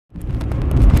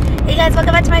guys,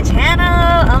 welcome back to my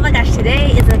channel. Oh my gosh,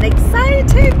 today is an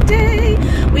exciting day.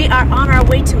 We are on our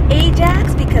way to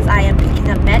Ajax because I am picking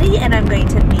up Medi and I'm going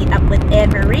to meet up with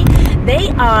Anne-Marie.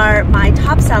 They are my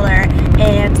top seller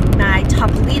and my top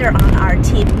leader on our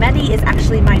team. Medi is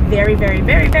actually my very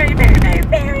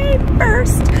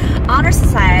first Honor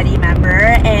Society member,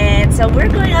 and so we're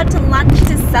going out to lunch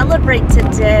to celebrate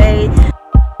today.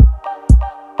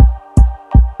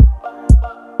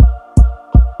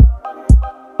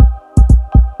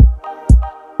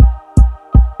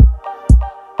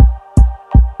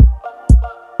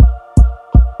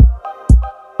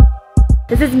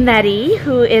 This is Medi,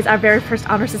 who is our very first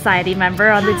Honor Society member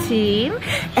on the team.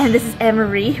 And this is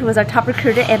Anne-Marie, who is our top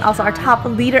recruiter and also our top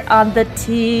leader on the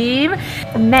team.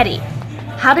 Medi,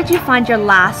 how did you find your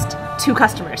last 2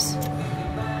 customers?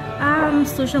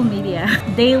 Social media.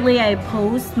 Daily I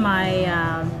post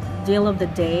my deal of the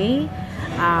day,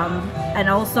 and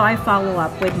also I follow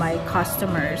up with my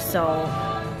customers.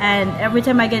 And every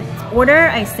time I get order,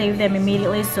 I save them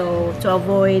immediately, so to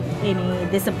avoid any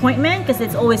disappointment, because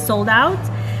it's always sold out.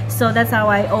 So that's how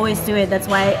I always do it. That's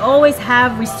why I always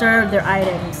have reserved their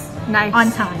items. Nice. On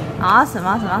time. Awesome.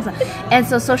 And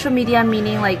so social media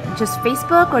meaning like just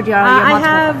Facebook, or do you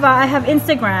have I have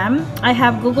Instagram, I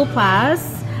have Google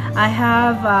Plus, I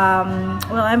have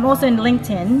well, I'm also in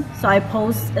LinkedIn, so I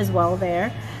post as well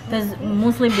there. There's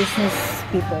mostly business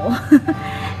people.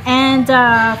 And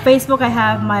Facebook, I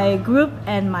have my group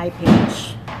and my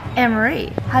page.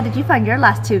 Anne-Marie, how did you find your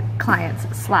last 2 clients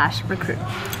 / recruit?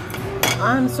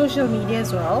 On social media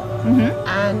as well,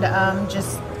 and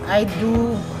I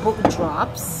do book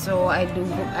drops, so I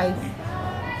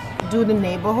do the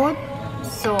neighborhood,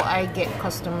 so I get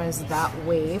customers that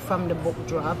way from the book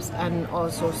drops and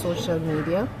also social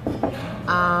media.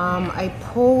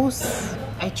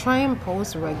 I try and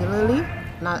post regularly,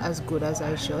 not as good as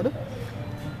I should,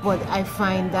 but I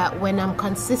find that when I'm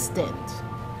consistent,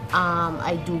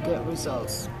 I do get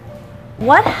results.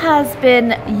 What has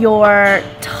been your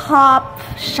top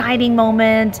shining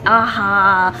moment?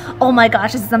 Aha! Oh my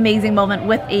gosh, this is an amazing moment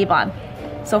with Avon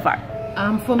so far.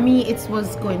 For me, it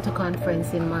was going to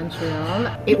conference in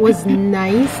Montreal. It was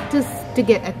nice to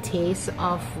get a taste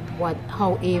of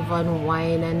how Avon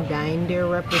wine and dine their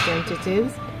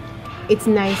representatives. It's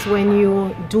nice when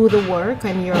you do the work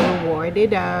and you're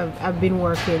rewarded. I've been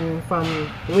working from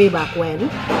way back when,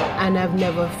 and I've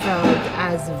never felt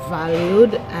as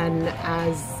valued and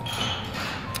as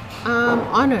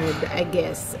honored, I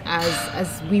guess,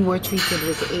 as we were treated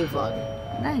with Avon.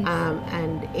 Nice.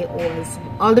 And it was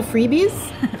all the freebies.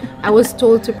 I was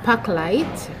told to pack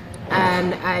light,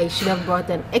 and I should have brought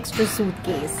an extra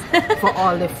suitcase for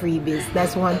all the freebies.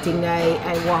 That's one thing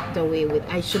I walked away with.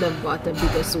 I should have bought a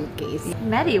bigger suitcase.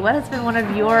 Medi, what has been one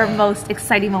of your most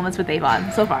exciting moments with Avon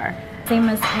so far? Same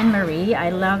as Anne-Marie, I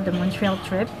love the Montreal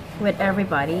trip with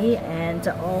everybody and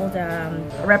all the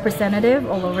representative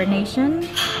all over nation.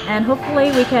 And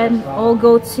hopefully we can all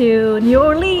go to New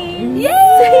Orleans.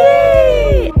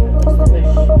 Yay!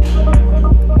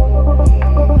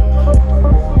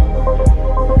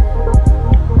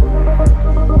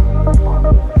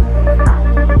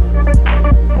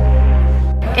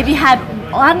 If you had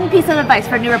one piece of advice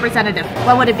for a new representative,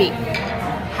 what would it be?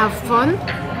 Have fun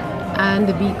and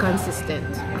be consistent.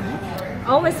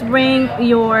 Always bring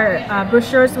your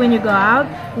brochures when you go out.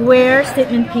 Wear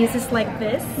statement pieces like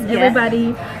this. Yeah.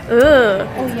 Everybody. Ooh.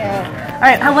 Oh yeah. All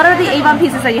right. What are the Avon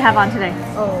pieces that you have on today?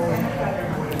 Oh.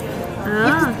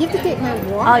 You have to take my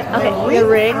watch. Oh, okay. My Your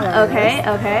ring. Right. Okay.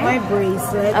 My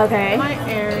bracelet. Okay. My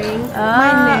earring.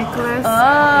 My necklace.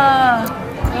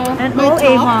 And my all top.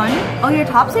 Avon. Oh, your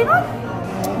top's Avon?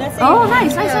 That's Oh, Avon.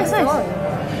 nice. Yeah,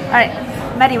 All right,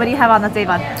 Medi, what do you have on that's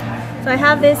Avon? So I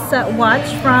have this watch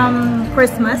from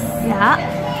Christmas. Yeah.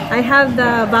 I have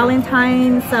the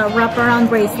Valentine's wraparound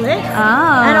bracelet.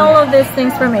 Oh. And all of these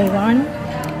things from Avon.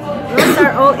 Those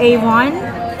are all Avon.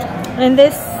 And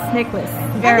this necklace.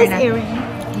 Very and this nice.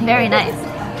 earring. Very nice.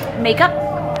 Makeup?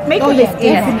 Makeup Oh is yes,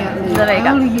 Avon. definitely. The makeup. I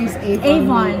only use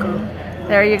Avon. Avon.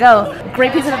 There you go.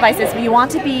 Great piece of advice is if you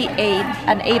want to be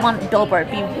an Avon billboard,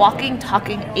 be walking,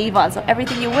 talking Avon. So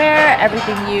everything you wear,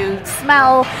 everything you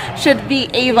smell should be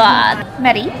Avon.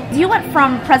 Medi, you went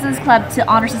from President's Club to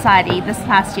Honor Society this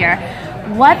past year.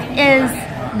 What is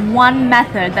one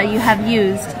method that you have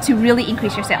used to really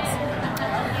increase your sales?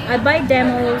 I buy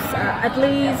demos at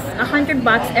least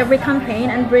 $100 every campaign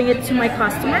and bring it to my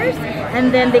customers,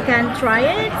 and then they can try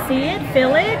it, see it,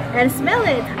 feel it, and smell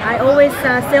it. I always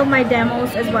sell my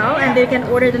demos as well, and they can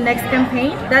order the next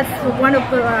campaign. That's one of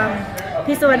the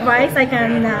piece of advice I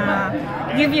can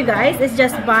give you guys is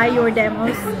just buy your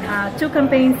demos 2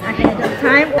 campaigns ahead of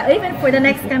time. Even for the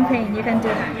next campaign, you can do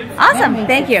that. Awesome,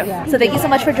 thank you. So thank you so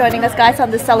much for joining us, guys,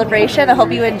 on this celebration. I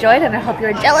hope you enjoyed, and I hope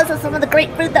you're jealous of some of the great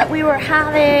food that we were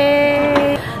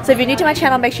having. So if you're new to my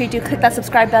channel, make sure you do click that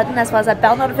subscribe button as well as that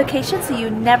bell notification so you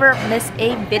never miss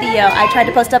a video. I try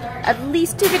to post up at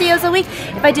least 2 videos a week.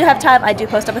 If I do have time, I do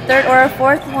post up a 3rd or a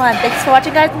 4th one. Thanks for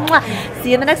watching, guys. Mwah. See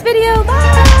you in the next video.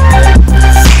 Bye!